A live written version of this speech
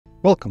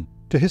Welcome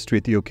to History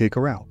at the OK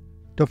Corral.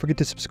 Don't forget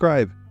to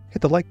subscribe,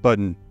 hit the like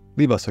button,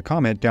 leave us a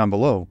comment down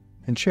below,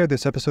 and share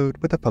this episode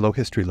with a fellow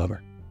history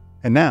lover.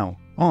 And now,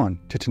 on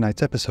to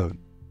tonight's episode.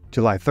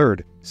 July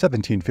 3rd,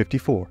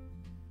 1754.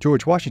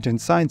 George Washington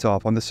signs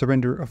off on the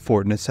surrender of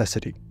Fort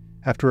Necessity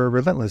after a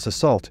relentless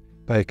assault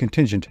by a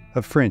contingent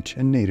of French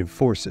and native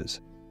forces.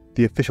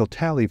 The official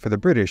tally for the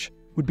British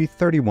would be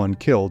 31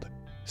 killed,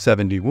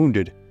 70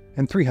 wounded,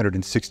 and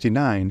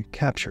 369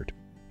 captured,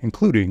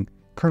 including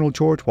Colonel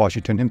George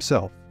Washington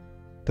himself.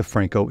 The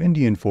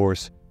Franco-Indian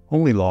force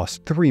only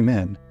lost 3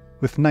 men,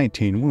 with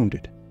 19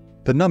 wounded.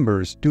 The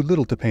numbers do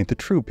little to paint the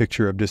true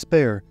picture of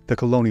despair the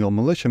colonial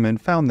militiamen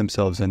found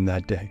themselves in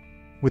that day,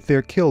 with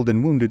their killed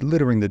and wounded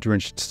littering the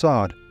drenched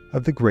sod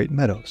of the Great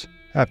Meadows,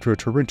 after a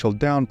torrential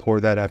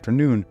downpour that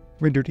afternoon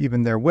rendered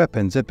even their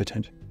weapons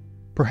impotent.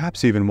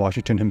 Perhaps even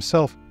Washington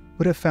himself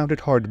would have found it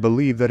hard to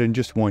believe that in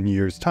just 1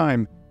 year's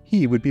time,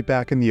 he would be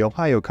back in the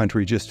Ohio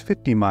country just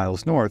 50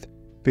 miles north,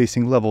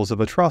 facing levels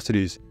of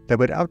atrocities that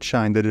would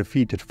outshine the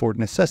defeat at Fort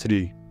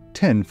Necessity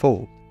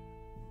tenfold.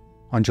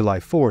 On July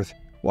 4th,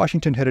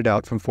 Washington headed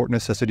out from Fort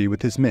Necessity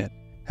with his men,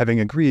 having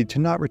agreed to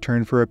not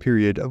return for a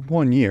period of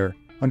 1 year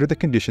under the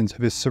conditions of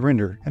his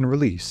surrender and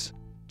release.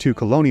 2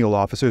 colonial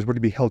officers were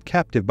to be held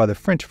captive by the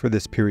French for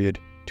this period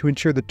to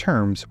ensure the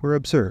terms were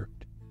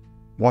observed.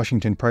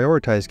 Washington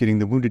prioritized getting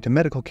the wounded to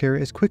medical care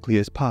as quickly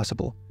as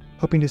possible,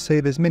 hoping to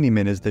save as many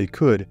men as they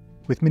could,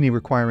 with many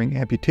requiring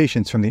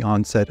amputations from the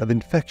onset of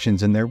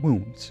infections in their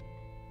wounds.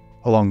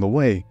 Along the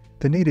way,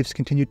 the natives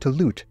continued to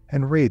loot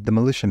and raid the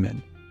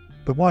militiamen,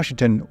 but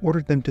Washington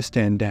ordered them to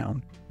stand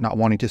down, not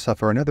wanting to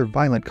suffer another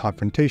violent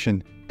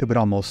confrontation that would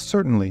almost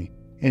certainly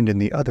end in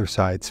the other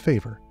side's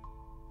favor.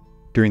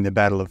 During the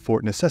Battle of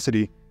Fort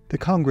Necessity, the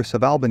Congress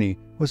of Albany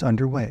was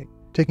underway,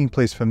 taking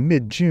place from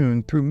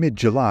mid-June through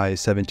mid-July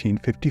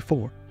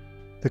 1754.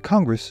 The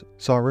Congress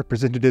saw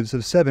representatives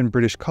of 7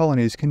 British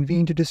colonies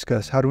convene to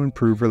discuss how to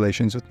improve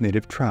relations with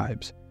native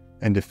tribes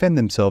and defend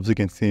themselves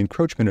against the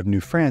encroachment of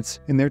New France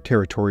in their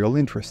territorial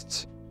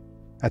interests.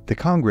 At the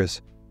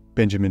Congress,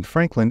 Benjamin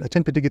Franklin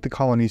attempted to get the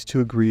colonies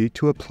to agree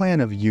to a plan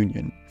of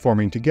union,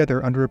 forming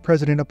together under a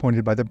president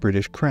appointed by the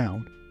British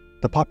Crown.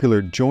 The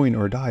popular Join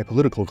or Die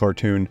political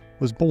cartoon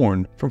was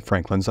born from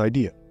Franklin's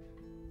idea.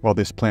 While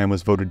this plan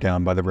was voted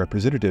down by the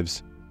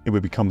representatives, it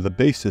would become the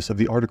basis of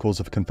the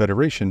Articles of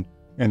Confederation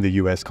and the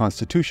U.S.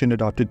 Constitution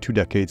adopted 2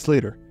 decades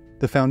later,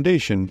 the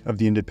foundation of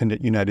the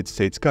independent United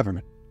States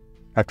government.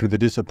 After the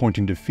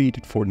disappointing defeat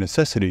at Fort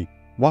Necessity,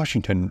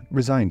 Washington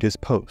resigned his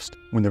post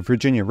when the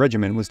Virginia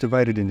Regiment was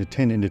divided into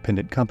 10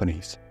 independent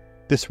companies.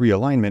 This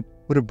realignment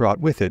would have brought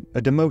with it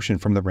a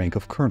demotion from the rank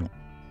of colonel.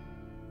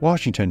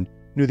 Washington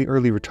knew the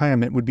early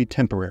retirement would be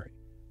temporary,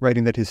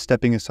 writing that his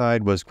stepping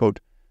aside was, quote,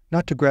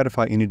 "not to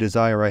gratify any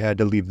desire I had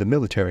to leave the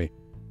military.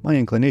 My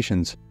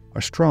inclinations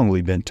are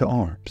strongly bent to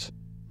arms."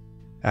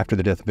 After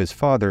the death of his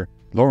father,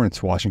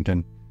 Lawrence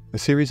Washington, a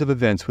series of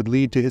events would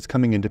lead to his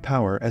coming into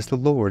power as the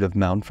Lord of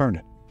Mount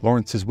Vernon.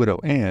 Lawrence's widow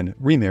Anne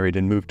remarried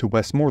and moved to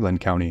Westmoreland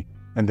County,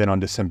 and then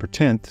on December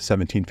 10,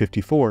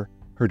 1754,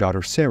 her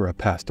daughter Sarah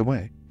passed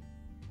away.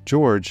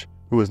 George,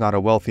 who was not a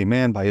wealthy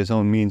man by his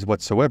own means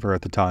whatsoever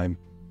at the time,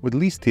 would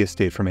lease the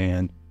estate from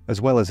Anne,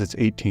 as well as its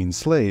 18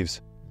 slaves,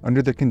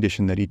 under the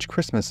condition that each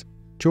Christmas,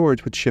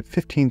 George would ship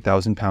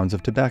 15,000 pounds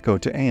of tobacco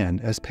to Anne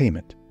as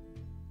payment.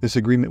 This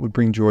agreement would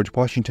bring George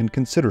Washington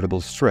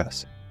considerable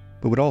stress,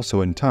 but would also,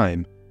 in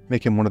time,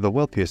 make him one of the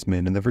wealthiest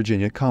men in the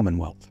Virginia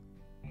Commonwealth.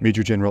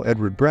 Major General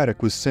Edward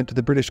Braddock was sent to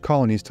the British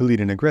colonies to lead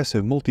an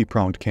aggressive,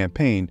 multi-pronged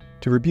campaign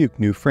to rebuke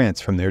New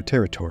France from their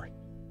territory.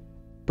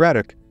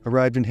 Braddock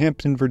arrived in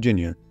Hampton,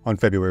 Virginia on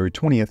February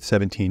 20,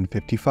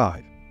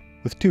 1755,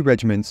 with 2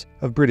 regiments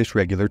of British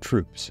regular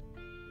troops.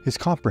 His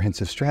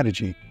comprehensive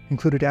strategy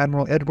included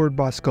Admiral Edward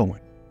Boscawen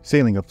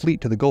sailing a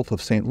fleet to the Gulf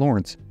of St.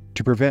 Lawrence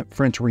to prevent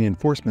French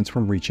reinforcements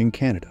from reaching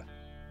Canada.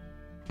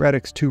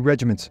 Braddock's 2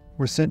 regiments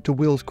were sent to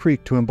Wills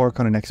Creek to embark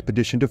on an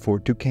expedition to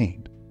Fort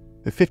Duquesne.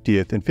 The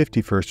 50th and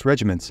 51st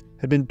Regiments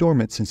had been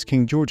dormant since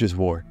King George's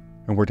War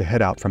and were to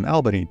head out from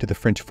Albany to the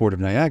French fort of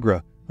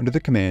Niagara under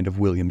the command of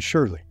William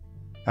Shirley.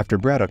 After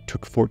Braddock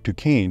took Fort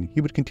Duquesne, he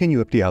would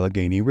continue up the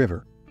Allegheny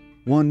River,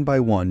 one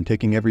by one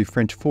taking every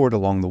French fort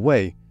along the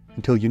way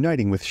until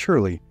uniting with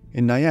Shirley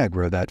in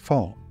Niagara that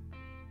fall.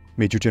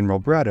 Major General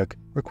Braddock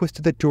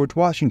requested that George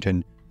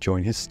Washington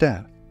join his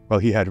staff. While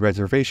he had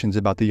reservations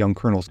about the young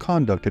colonel's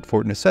conduct at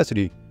Fort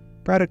Necessity,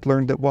 Braddock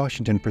learned that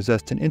Washington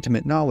possessed an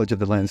intimate knowledge of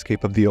the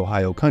landscape of the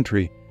Ohio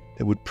country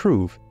that would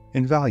prove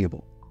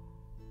invaluable.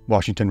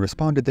 Washington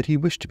responded that he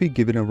wished to be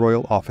given a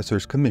royal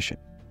officer's commission,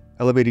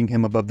 elevating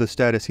him above the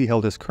status he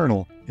held as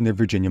colonel in the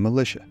Virginia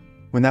Militia.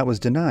 When that was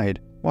denied,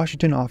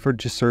 Washington offered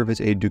to serve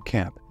as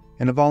aide-de-camp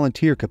in a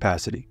volunteer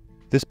capacity.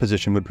 This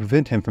position would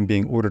prevent him from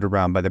being ordered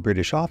around by the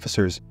British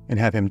officers and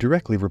have him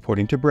directly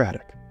reporting to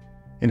Braddock.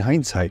 In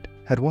hindsight,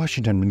 had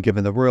Washington been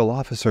given the royal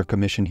officer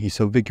commission he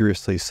so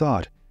vigorously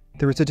sought,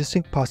 there is a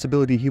distinct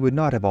possibility he would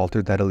not have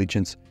altered that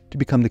allegiance to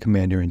become the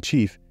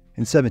commander-in-chief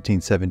in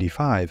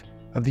 1775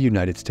 of the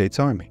United States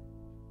Army.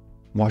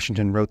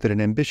 Washington wrote that an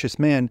ambitious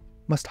man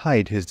must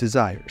hide his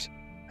desires,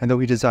 and though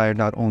he desired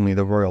not only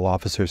the royal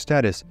officer's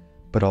status,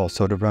 but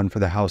also to run for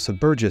the House of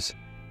Burgess,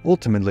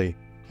 ultimately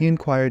he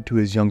inquired to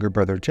his younger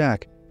brother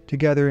Jack to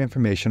gather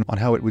information on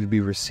how it would be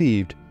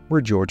received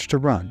were George to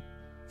run.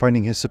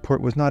 Finding his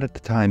support was not at the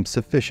time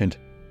sufficient,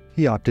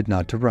 he opted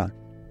not to run,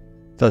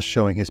 thus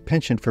showing his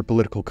penchant for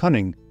political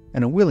cunning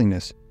and a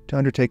willingness to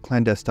undertake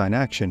clandestine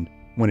action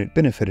when it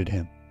benefited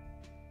him.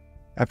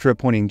 After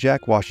appointing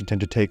Jack Washington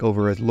to take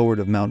over as Lord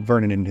of Mount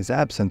Vernon in his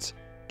absence,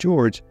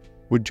 George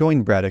would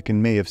join Braddock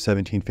in May of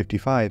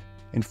 1755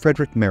 in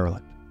Frederick,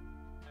 Maryland.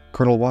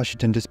 Colonel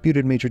Washington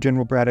disputed Major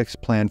General Braddock's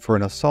plan for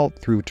an assault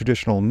through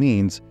traditional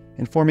means,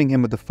 informing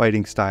him of the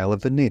fighting style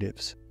of the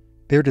natives.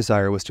 Their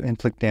desire was to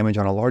inflict damage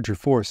on a larger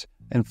force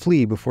and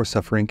flee before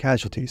suffering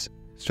casualties,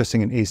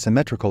 stressing an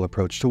asymmetrical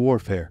approach to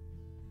warfare.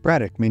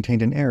 Braddock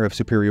maintained an air of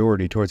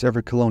superiority towards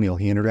every colonial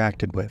he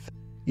interacted with,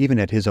 even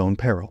at his own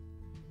peril.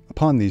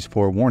 Upon these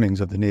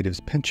forewarnings of the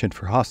natives' penchant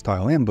for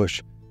hostile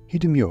ambush, he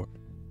demurred.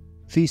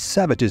 "These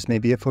savages may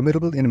be a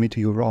formidable enemy to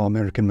your raw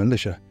American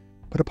militia,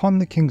 but upon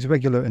the king's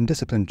regular and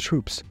disciplined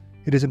troops,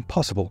 it is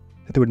impossible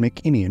that they would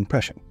make any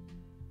impression."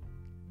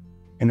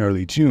 In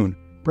early June,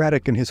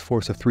 Braddock and his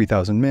force of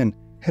 3,000 men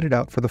headed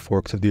out for the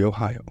forks of the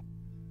Ohio.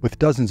 With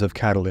dozens of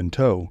cattle in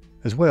tow,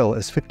 as well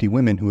as 50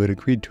 women who had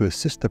agreed to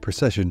assist the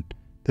procession,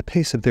 the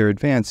pace of their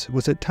advance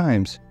was at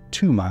times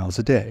 2 miles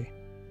a day.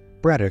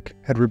 Braddock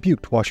had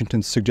rebuked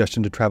Washington's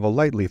suggestion to travel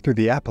lightly through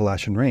the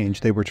Appalachian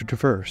range they were to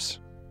traverse.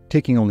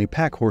 Taking only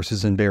pack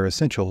horses and bare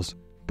essentials,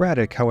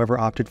 Braddock, however,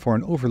 opted for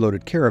an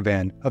overloaded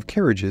caravan of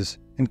carriages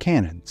and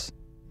cannons.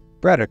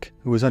 Braddock,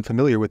 who was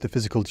unfamiliar with the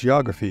physical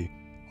geography,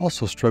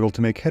 also struggled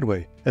to make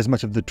headway, as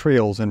much of the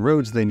trails and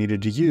roads they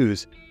needed to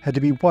use had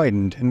to be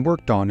widened and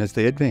worked on as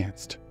they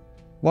advanced.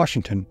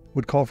 Washington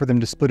would call for them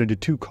to split into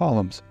 2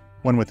 columns,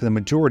 one with the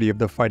majority of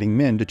the fighting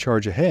men to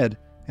charge ahead,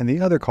 and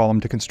the other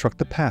column to construct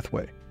the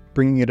pathway,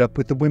 bringing it up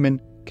with the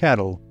women,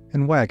 cattle,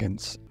 and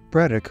wagons.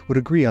 Braddock would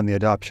agree on the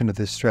adoption of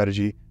this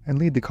strategy and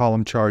lead the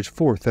column charge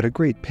forth at a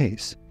great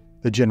pace,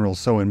 the general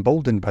so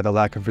emboldened by the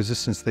lack of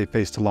resistance they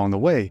faced along the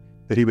way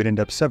that he would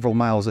end up several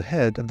miles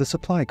ahead of the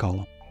supply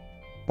column.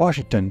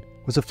 Washington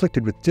was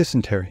afflicted with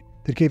dysentery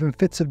that gave him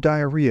fits of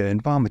diarrhea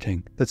and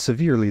vomiting that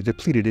severely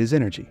depleted his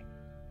energy.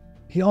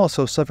 He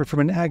also suffered from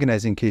an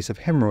agonizing case of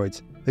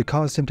hemorrhoids that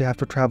caused him to have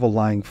to travel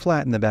lying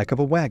flat in the back of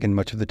a wagon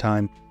much of the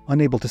time,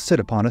 unable to sit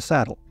upon a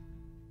saddle.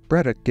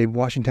 Braddock gave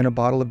Washington a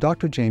bottle of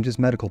Dr. James's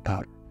medical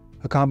powder,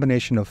 a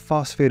combination of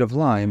phosphate of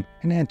lime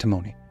and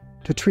antimony,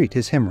 to treat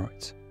his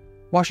hemorrhoids.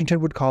 Washington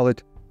would call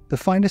it the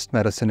finest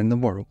medicine in the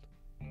world.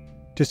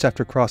 Just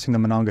after crossing the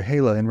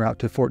Monongahela en route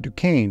to Fort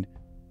Duquesne,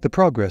 the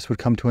progress would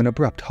come to an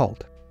abrupt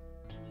halt.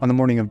 On the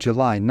morning of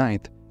July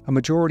 9th, a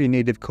majority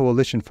native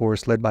coalition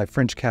force led by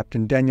French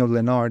Captain Daniel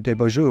Léonard de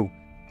Beaujeu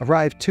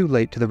arrived too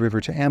late to the river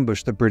to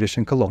ambush the British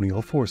and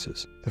colonial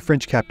forces. The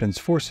French captain's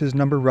forces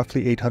number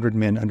roughly 800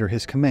 men under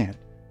his command,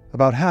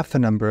 about half the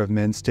number of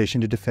men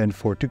stationed to defend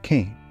Fort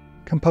Duquesne,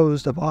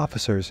 composed of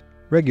officers,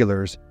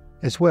 regulars,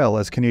 as well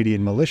as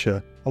Canadian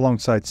militia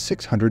alongside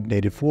 600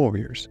 native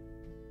warriors.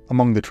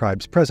 Among the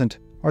tribes present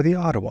are the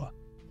Ottawa,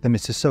 the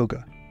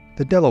Mississauga,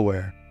 the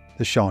Delaware,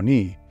 the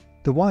Shawnee,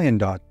 the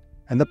Wyandot,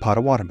 and the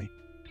Potawatomi.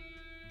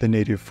 The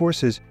native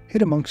forces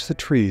hid amongst the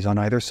trees on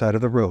either side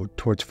of the road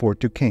towards Fort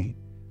Duquesne,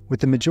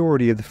 with the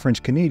majority of the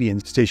French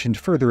Canadians stationed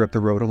further up the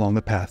road along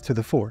the path to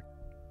the fort.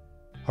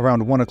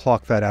 Around 1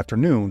 o'clock that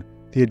afternoon,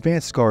 the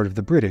advance guard of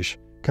the British,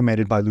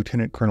 commanded by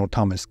Lieutenant Colonel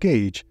Thomas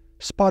Gage,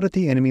 spotted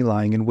the enemy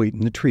lying in wait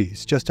in the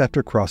trees just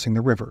after crossing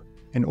the river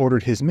and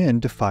ordered his men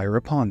to fire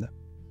upon them.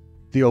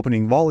 The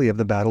opening volley of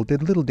the battle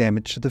did little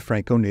damage to the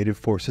Franco-native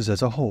forces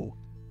as a whole,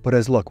 but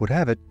as luck would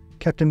have it,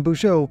 Captain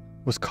Beaujeu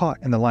was caught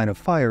in the line of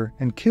fire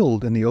and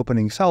killed in the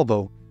opening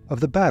salvo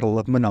of the Battle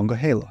of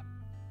Monongahela,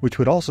 which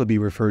would also be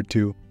referred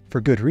to,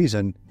 for good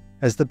reason,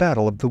 as the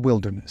Battle of the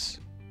Wilderness.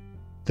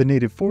 The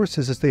native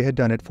forces, as they had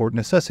done at Fort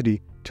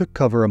Necessity, took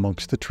cover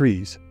amongst the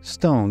trees,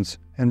 stones,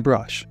 and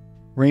brush,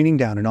 raining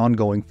down an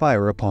ongoing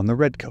fire upon the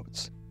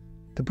Redcoats.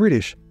 The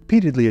British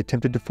repeatedly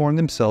attempted to form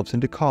themselves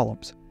into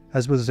columns,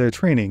 as was their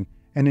training,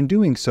 and in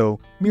doing so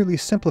merely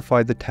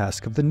simplified the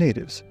task of the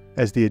natives.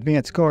 As the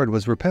advance guard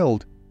was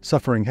repelled,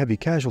 suffering heavy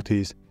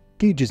casualties,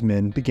 Gage's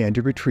men began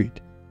to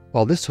retreat.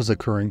 While this was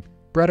occurring,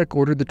 Braddock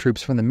ordered the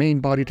troops from the main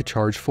body to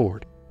charge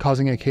forward,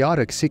 causing a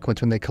chaotic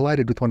sequence when they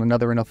collided with one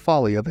another in a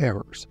folly of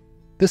errors.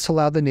 This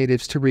allowed the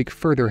natives to wreak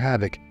further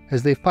havoc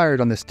as they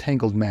fired on this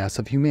tangled mass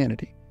of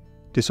humanity,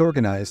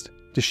 disorganized,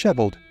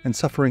 disheveled, and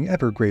suffering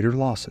ever greater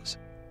losses.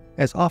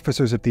 As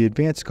officers of the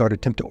advance guard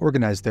attempt to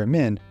organize their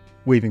men,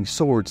 waving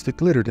swords that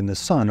glittered in the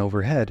sun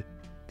overhead,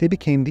 they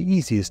became the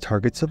easiest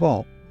targets of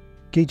all.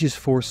 Gage's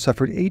force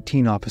suffered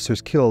 18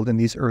 officers killed in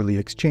these early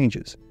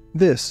exchanges.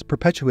 This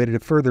perpetuated a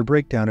further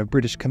breakdown of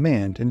British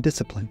command and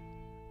discipline.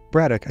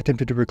 Braddock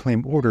attempted to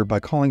reclaim order by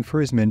calling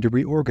for his men to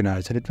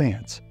reorganize and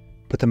advance,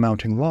 but the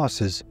mounting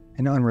losses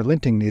and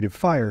unrelenting native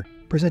fire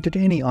prevented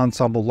any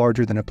ensemble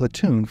larger than a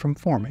platoon from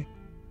forming.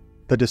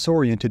 The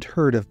disoriented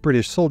herd of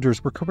British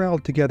soldiers were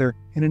corralled together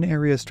in an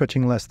area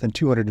stretching less than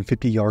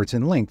 250 yards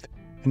in length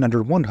and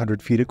under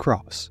 100 feet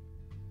across.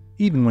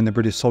 Even when the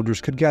British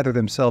soldiers could gather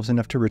themselves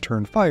enough to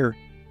return fire,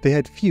 they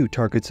had few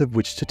targets of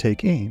which to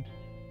take aim.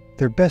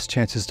 Their best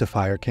chances to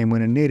fire came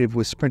when a native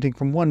was sprinting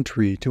from one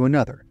tree to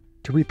another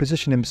to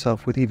reposition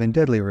himself with even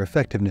deadlier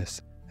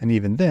effectiveness, and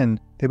even then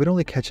they would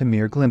only catch a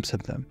mere glimpse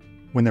of them.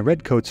 When the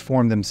Redcoats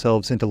formed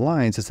themselves into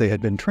lines as they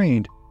had been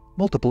trained,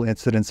 multiple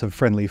incidents of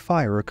friendly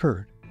fire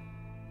occurred.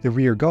 The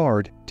rear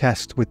guard,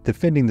 tasked with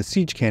defending the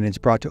siege cannons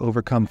brought to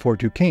overcome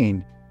Fort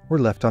Duquesne, were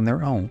left on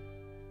their own.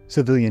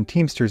 Civilian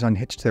teamsters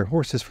unhitched their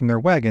horses from their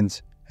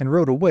wagons and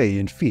rode away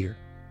in fear.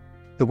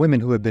 The women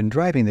who had been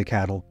driving the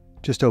cattle,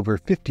 just over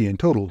 50 in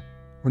total,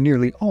 were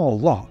nearly all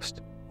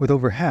lost, with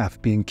over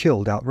half being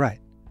killed outright.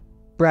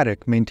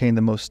 Braddock maintained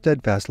the most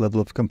steadfast level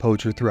of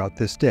composure throughout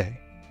this day,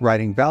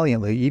 riding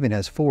valiantly even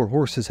as 4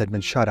 horses had been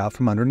shot out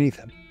from underneath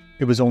him.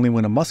 It was only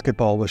when a musket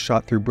ball was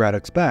shot through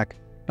Braddock's back,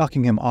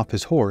 knocking him off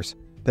his horse,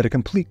 that a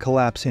complete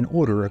collapse in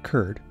order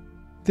occurred.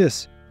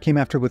 This came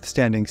after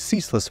withstanding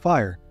ceaseless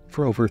fire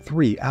for over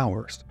 3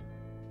 hours.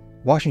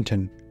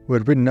 Washington, who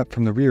had ridden up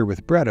from the rear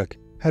with Braddock,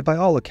 had by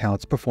all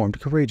accounts performed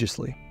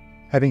courageously,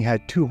 having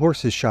had 2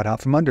 horses shot out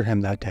from under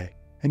him that day,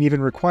 and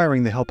even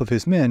requiring the help of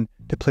his men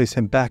to place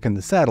him back in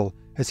the saddle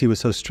as he was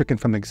so stricken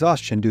from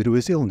exhaustion due to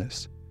his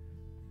illness.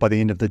 By the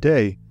end of the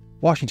day,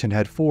 Washington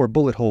had 4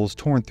 bullet holes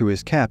torn through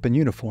his cap and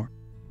uniform,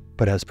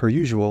 but as per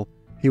usual,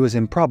 he was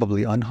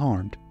improbably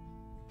unharmed.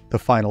 The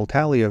final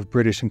tally of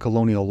British and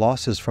colonial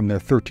losses from their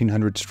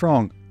 1,300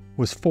 strong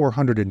was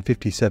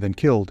 457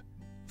 killed,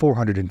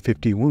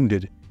 450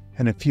 wounded,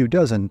 and a few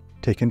dozen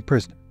taken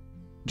prisoner.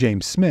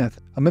 James Smith,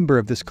 a member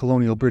of this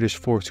colonial British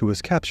force who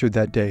was captured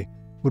that day,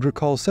 would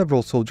recall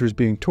several soldiers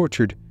being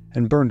tortured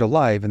and burned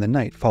alive in the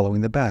night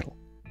following the battle.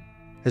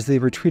 As they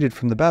retreated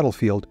from the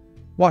battlefield,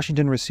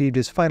 Washington received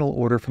his final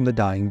order from the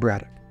dying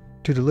Braddock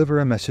to deliver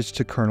a message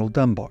to Colonel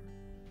Dunbar,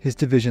 his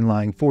division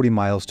lying 40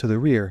 miles to the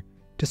rear,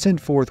 to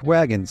send forth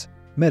wagons,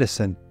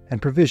 medicine,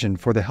 and provision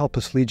for the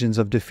helpless legions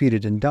of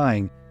defeated and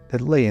dying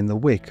that lay in the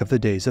wake of the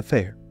day's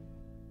affair.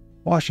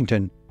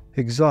 Washington,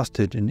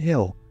 exhausted and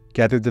ill,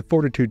 gathered the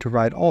fortitude to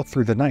ride all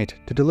through the night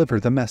to deliver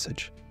the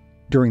message.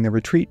 During the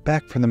retreat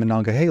back from the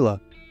Monongahela,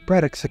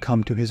 Braddock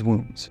succumbed to his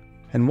wounds,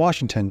 and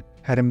Washington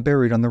had him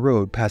buried on the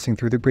road passing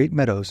through the Great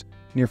Meadows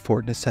near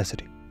Fort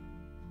Necessity.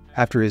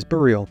 After his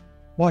burial,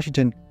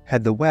 Washington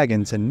had the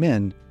wagons and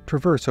men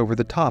traverse over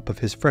the top of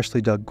his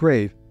freshly dug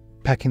grave,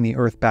 packing the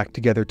earth back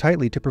together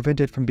tightly to prevent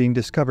it from being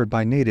discovered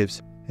by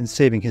natives and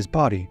saving his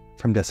body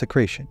from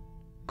desecration.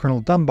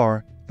 Colonel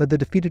Dunbar led the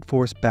defeated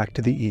force back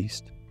to the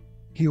east.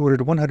 He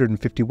ordered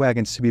 150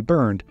 wagons to be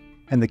burned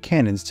and the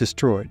cannons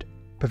destroyed,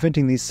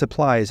 preventing these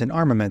supplies and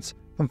armaments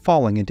from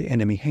falling into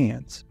enemy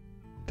hands.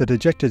 The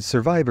dejected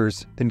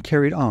survivors then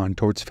carried on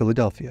towards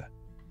Philadelphia.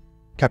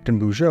 Captain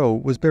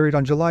Bugeaud was buried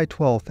on July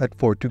 12th at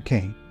Fort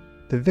Duquesne,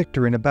 the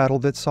victor in a battle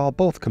that saw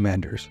both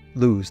commanders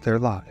lose their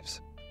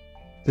lives.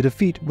 The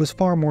defeat was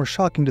far more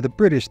shocking to the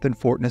British than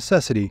Fort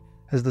Necessity,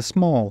 as the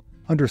small,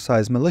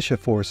 undersized militia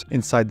force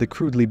inside the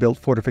crudely built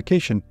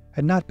fortification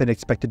had not been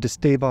expected to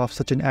stave off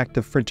such an act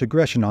of French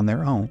aggression on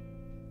their own.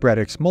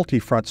 Braddock's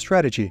multi-front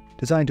strategy,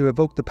 designed to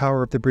evoke the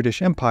power of the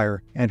British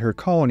Empire and her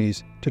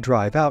colonies to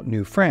drive out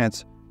New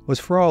France, was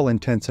for all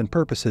intents and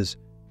purposes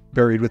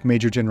buried with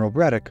Major General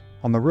Braddock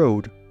on the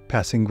road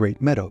passing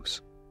Great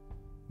Meadows.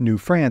 New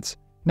France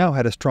now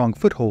had a strong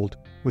foothold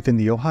within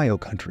the Ohio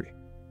country.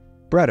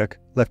 Braddock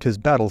left his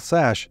battle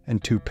sash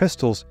and 2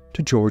 pistols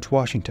to George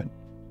Washington,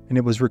 and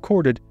it was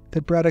recorded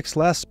that Braddock's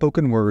last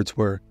spoken words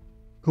were,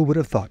 "Who would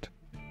have thought?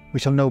 We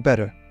shall know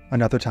better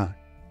another time."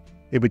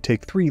 It would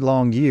take 3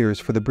 long years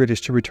for the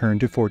British to return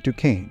to Fort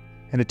Duquesne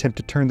and attempt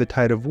to turn the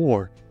tide of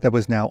war that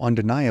was now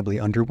undeniably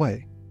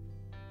underway.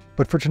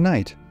 But for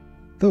tonight,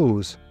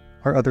 those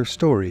are other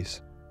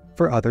stories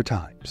for other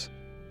times.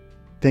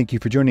 Thank you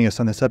for joining us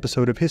on this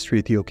episode of History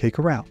at the OK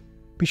Corral.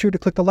 Be sure to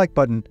click the like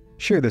button,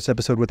 share this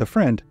episode with a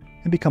friend,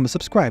 and become a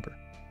subscriber.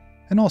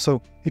 And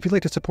also, if you'd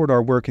like to support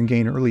our work and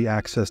gain early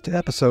access to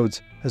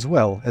episodes, as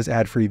well as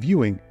ad-free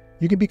viewing,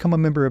 you can become a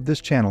member of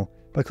this channel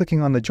by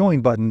clicking on the Join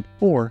button,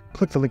 or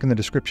click the link in the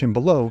description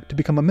below to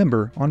become a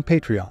member on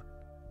Patreon.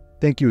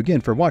 Thank you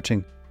again for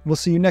watching. We'll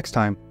see you next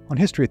time on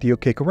History at the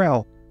OK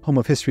Corral, home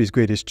of history's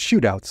greatest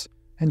shootouts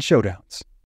and showdowns.